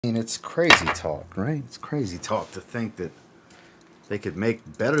I mean, it's crazy talk, right? It's crazy talk to think that they could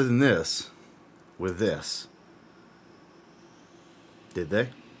make better than this with this. Did they?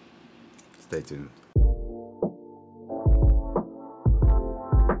 Stay tuned.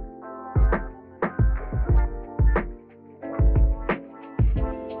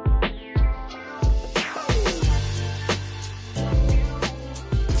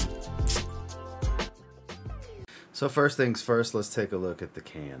 So first things first, let's take a look at the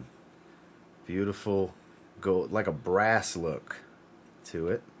can. Beautiful gold, like a brass look to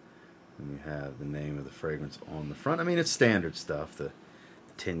it. And you have the name of the fragrance on the front. I mean, it's standard stuff, the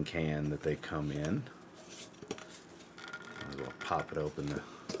tin can that they come in. I'll pop it open to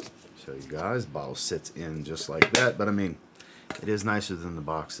show you guys. Bottle sits in just like that, but I mean, it is nicer than the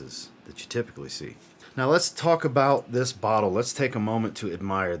boxes that you typically see. Now let's talk about this bottle. Let's take a moment to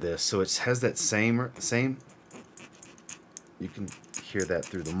admire this. So it has that same, you can hear that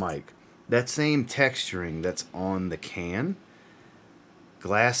through the mic, that same texturing that's on the can.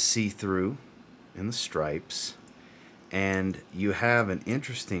 Glass see-through in the stripes, and you have an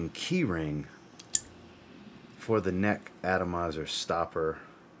interesting key ring for the neck atomizer stopper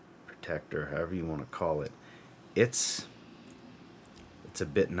protector, however you want to call it. It's a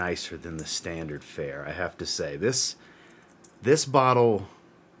bit nicer than the standard fare, I have to say. This bottle,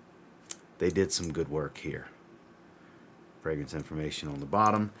 they did some good work here. Fragrance information on the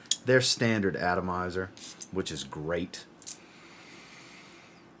bottom. Their standard atomizer, which is great.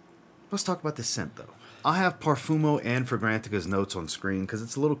 Let's talk about the scent, though. I have Parfumo and Fragrantica's notes on screen because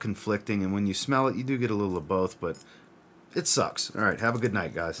it's a little conflicting, and when you smell it, you do get a little of both, but it sucks. All right, have a good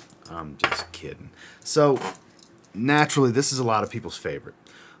night, guys. I'm just kidding. So, naturally, this is a lot of people's favorite,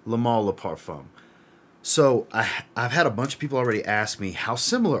 Le Male Le Parfum. So, I've had a bunch of people already ask me, how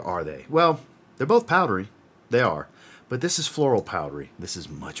similar are they? Well, they're both powdery. They are. But this is floral powdery. This is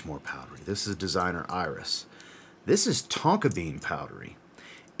much more powdery. This is designer iris. This is tonka bean powdery.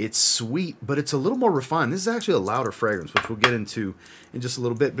 It's sweet, but it's a little more refined. This is actually a louder fragrance, which we'll get into in just a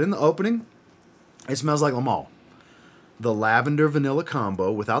little bit. But in the opening, it smells like Le Male. The lavender vanilla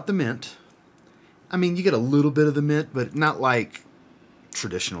combo without the mint. I mean, you get a little bit of the mint, but not like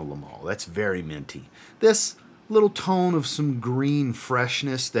traditional Le Male. That's very minty. This little tone of some green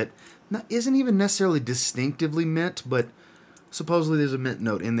freshness that isn't even necessarily distinctively mint, but supposedly there's a mint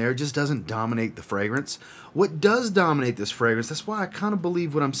note in there. It just doesn't dominate the fragrance. What does dominate this fragrance, that's why I kind of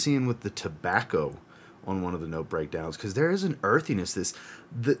believe what I'm seeing with the tobacco on one of the note breakdowns, because there is an earthiness.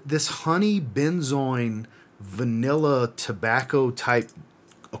 This honey, benzoin, vanilla, tobacco type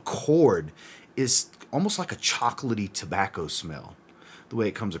accord is almost like a chocolatey tobacco smell, the way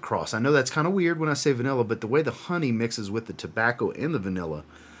it comes across. I know that's kind of weird when I say vanilla, but the way the honey mixes with the tobacco and the vanilla,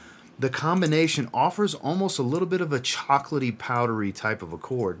 the combination offers almost a little bit of a chocolatey, powdery type of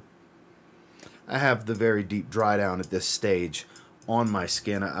accord. I have the very deep dry down at this stage on my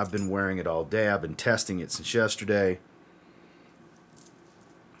skin. I've been wearing it all day. I've been testing it since yesterday.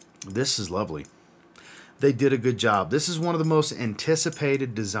 This is lovely. They did a good job. This is one of the most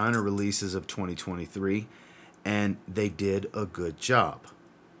anticipated designer releases of 2023, and they did a good job.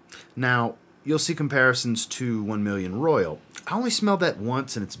 Now, you'll see comparisons to 1 Million Royal. I only smelled that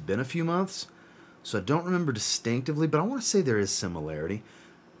once, and it's been a few months, so I don't remember distinctively, but I want to say there is similarity.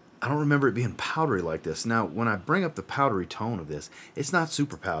 I don't remember it being powdery like this. Now, when I bring up the powdery tone of this, it's not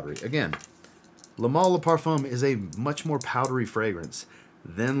super powdery. Again, Le Male Le Parfum is a much more powdery fragrance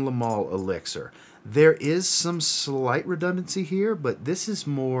than Le Male ELIXIR. There is some slight redundancy here, but this is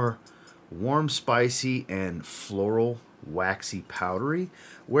more warm, spicy, and floral, waxy, powdery,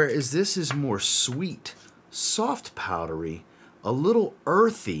 whereas this is more sweet, soft, powdery, a little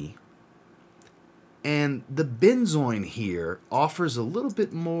earthy, and the benzoin here offers a little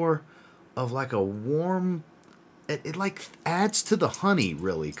bit more of like a warm, it like adds to the honey,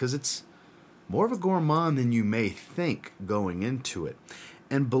 really, because it's more of a gourmand than you may think going into it.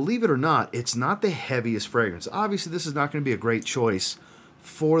 And believe it or not, it's not the heaviest fragrance. Obviously, this is not going to be a great choice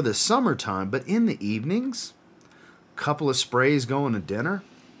for the summertime, but in the evenings, couple of sprays going to dinner,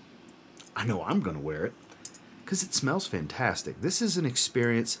 I know I'm going to wear it because it smells fantastic. This is an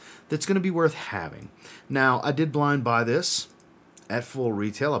experience that's going to be worth having. Now, I did blind buy this at full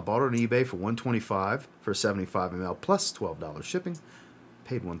retail. I bought it on eBay for $125 for 75 ml plus $12 shipping.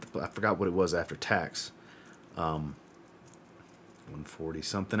 Paid I forgot what it was after tax. 140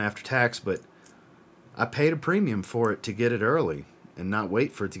 something after tax, but I paid a premium for it to get it early and not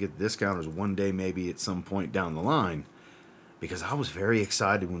wait for it to get the discounters one day maybe at some point down the line, because I was very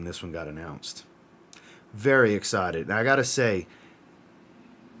excited when this one got announced. Very excited. And I gotta say,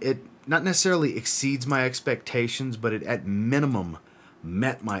 it not necessarily exceeds my expectations, but it at minimum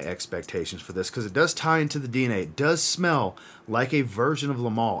met my expectations for this because it does tie into the DNA. It does smell like a version of Le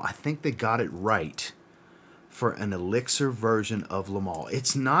Male. I think they got it right for an elixir version of Le Male.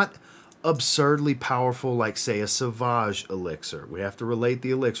 It's not absurdly powerful like, say, a Sauvage elixir. We have to relate the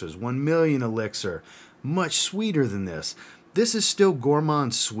elixirs. 1 million elixir, much sweeter than this. This is still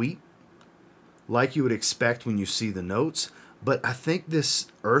gourmand sweet, like you would expect when you see the notes, but I think this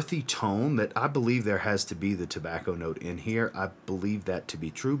earthy tone that I believe there has to be the tobacco note in here, I believe that to be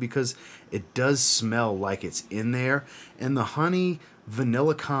true because it does smell like it's in there. And the honey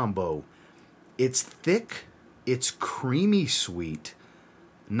vanilla combo, it's thick, it's creamy sweet,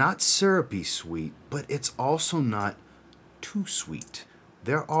 not syrupy sweet, but it's also not too sweet.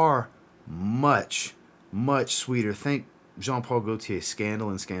 There are much, much sweeter. Think Jean-Paul Gaultier Scandal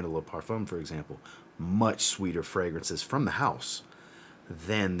and Scandal Le Parfum, for example. Much sweeter fragrances from the house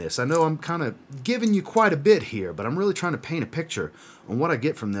than this. I know I'm kind of giving you quite a bit here, but I'm really trying to paint a picture on what I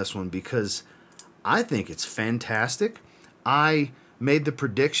get from this one because I think it's fantastic. I made the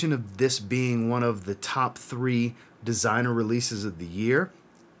prediction of this being one of the top 3 designer releases of the year.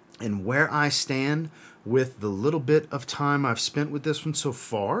 And where I stand with the little bit of time I've spent with this one so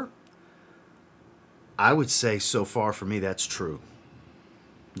far, I would say so far for me that's true.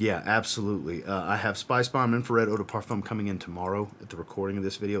 Yeah, absolutely. I have Spice Bomb Infrared Eau de Parfum coming in tomorrow at the recording of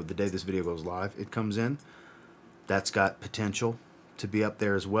this video. The day this video goes live, it comes in. That's got potential to be up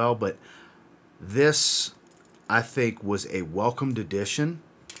there as well. But this, I think, was a welcomed addition.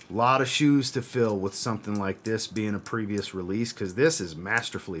 A lot of shoes to fill with something like this being a previous release because this is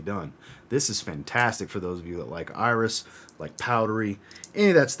masterfully done. This is fantastic for those of you that like iris, like powdery, any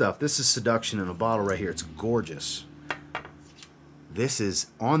of that stuff. This is seduction in a bottle right here. It's gorgeous. This is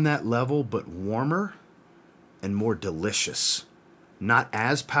on that level, but warmer and more delicious. Not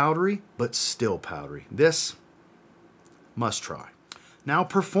as powdery, but still powdery. This, must try. Now,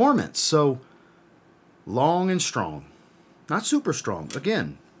 performance. So, long and strong. Not super strong.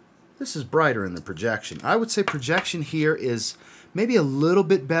 Again, this is brighter in the projection. I would say projection here is maybe a little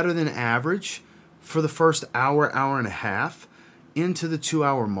bit better than average for the first hour, hour and a half, into the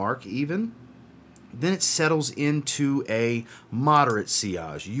 2-hour mark even. Then it settles into a moderate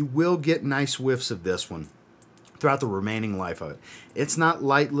sillage. You will get nice whiffs of this one throughout the remaining life of it. It's not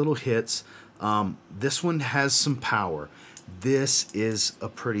light little hits. This one has some power. This is a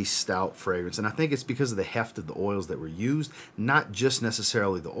pretty stout fragrance, and I think it's because of the heft of the oils that were used, not just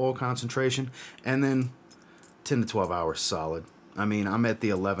necessarily the oil concentration. And then 10 to 12 hours solid. I mean, I'm at the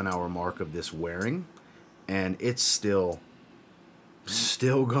 11-hour mark of this wearing, and it's still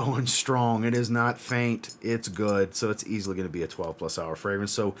going strong. It is not faint. It's good. So it's easily going to be a 12+ hour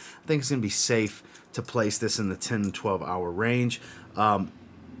fragrance. So I think it's going to be safe to place this in the 10 to 12 hour range.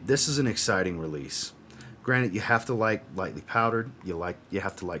 This is an exciting release. Granted, you have to like lightly powdered. You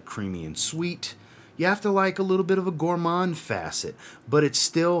have to like creamy and sweet. You have to like a little bit of a gourmand facet, but it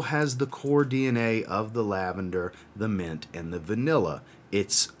still has the core DNA of the lavender, the mint, and the vanilla.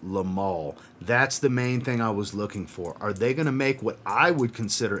 It's Le Male. That's the main thing I was looking for. Are they going to make what I would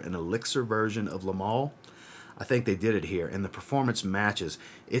consider an elixir version of Le Male? I think they did it here, and the performance matches.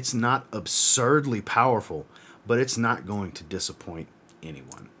 It's not absurdly powerful, but it's not going to disappoint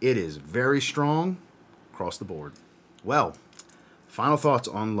anyone. It is very strong across the board. Well, final thoughts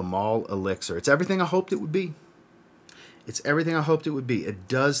on Le Male Elixir. It's everything I hoped it would be. It's everything I hoped it would be. It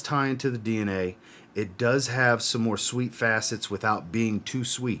does tie into the DNA. It does have some more sweet facets without being too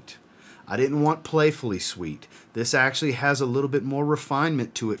sweet. I didn't want playfully sweet. This actually has a little bit more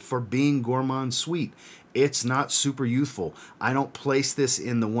refinement to it for being gourmand sweet. It's not super youthful. I don't place this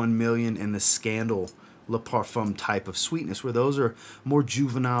in the 1 million and the Scandal Le Parfum type of sweetness, where those are more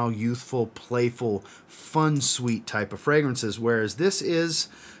juvenile, youthful, playful, fun, sweet type of fragrances, whereas this is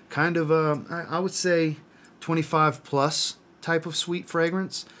kind of a, I would say, 25 plus type of sweet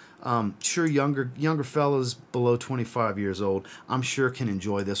fragrance. Sure, younger fellas below 25 years old, I'm sure can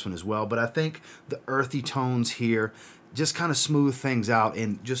enjoy this one as well. But I think the earthy tones here just kind of smooth things out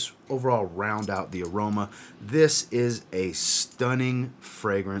and just overall round out the aroma. This is a stunning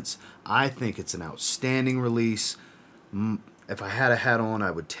fragrance. I think it's an outstanding release. If I had a hat on,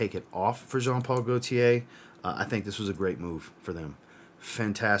 I would take it off for Jean-Paul Gaultier. I think this was a great move for them.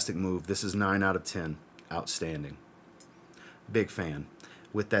 Fantastic move. This is 9 out of 10. Outstanding. Big fan.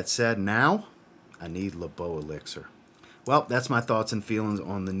 With that said, now I need Le Beau Elixir. Well, that's my thoughts and feelings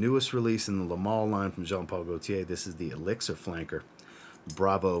on the newest release in the Le Male line from Jean-Paul Gaultier. This is the Elixir Flanker.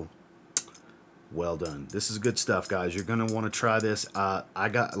 Bravo. Well done. This is good stuff, guys. You're going to want to try this. Like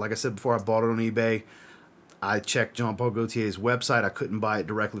I said before, I bought it on eBay. I checked Jean-Paul Gaultier's website. I couldn't buy it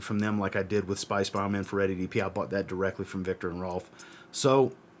directly from them like I did with Spice Bomb Infrared EDP. I bought that directly from Victor and Rolf.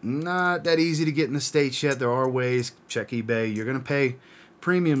 So, not that easy to get in the States yet. There are ways. Check eBay. You're going to pay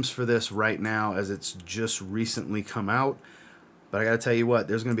premiums for this right now as it's just recently come out. But I got to tell you what,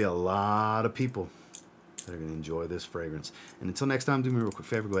 there's going to be a lot of people that are going to enjoy this fragrance. And until next time, do me a real quick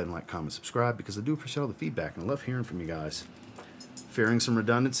favor. Go ahead and like, comment, subscribe, because I do appreciate all the feedback. And I love hearing from you guys. Fearing some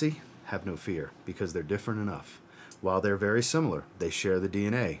redundancy? Have no fear, because they're different enough. While they're very similar, they share the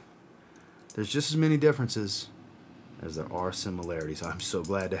DNA. There's just as many differences as there are similarities. I'm so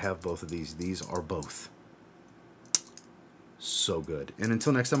glad to have both of these. These are both so good. And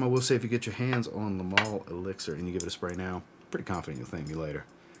until next time, I will say, if you get your hands on the Mall Elixir and you give it a spray now, pretty confident you'll thank me later,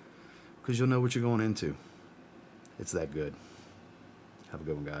 because you'll know what you're going into. It's that good. Have a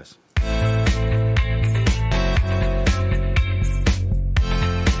good one, guys.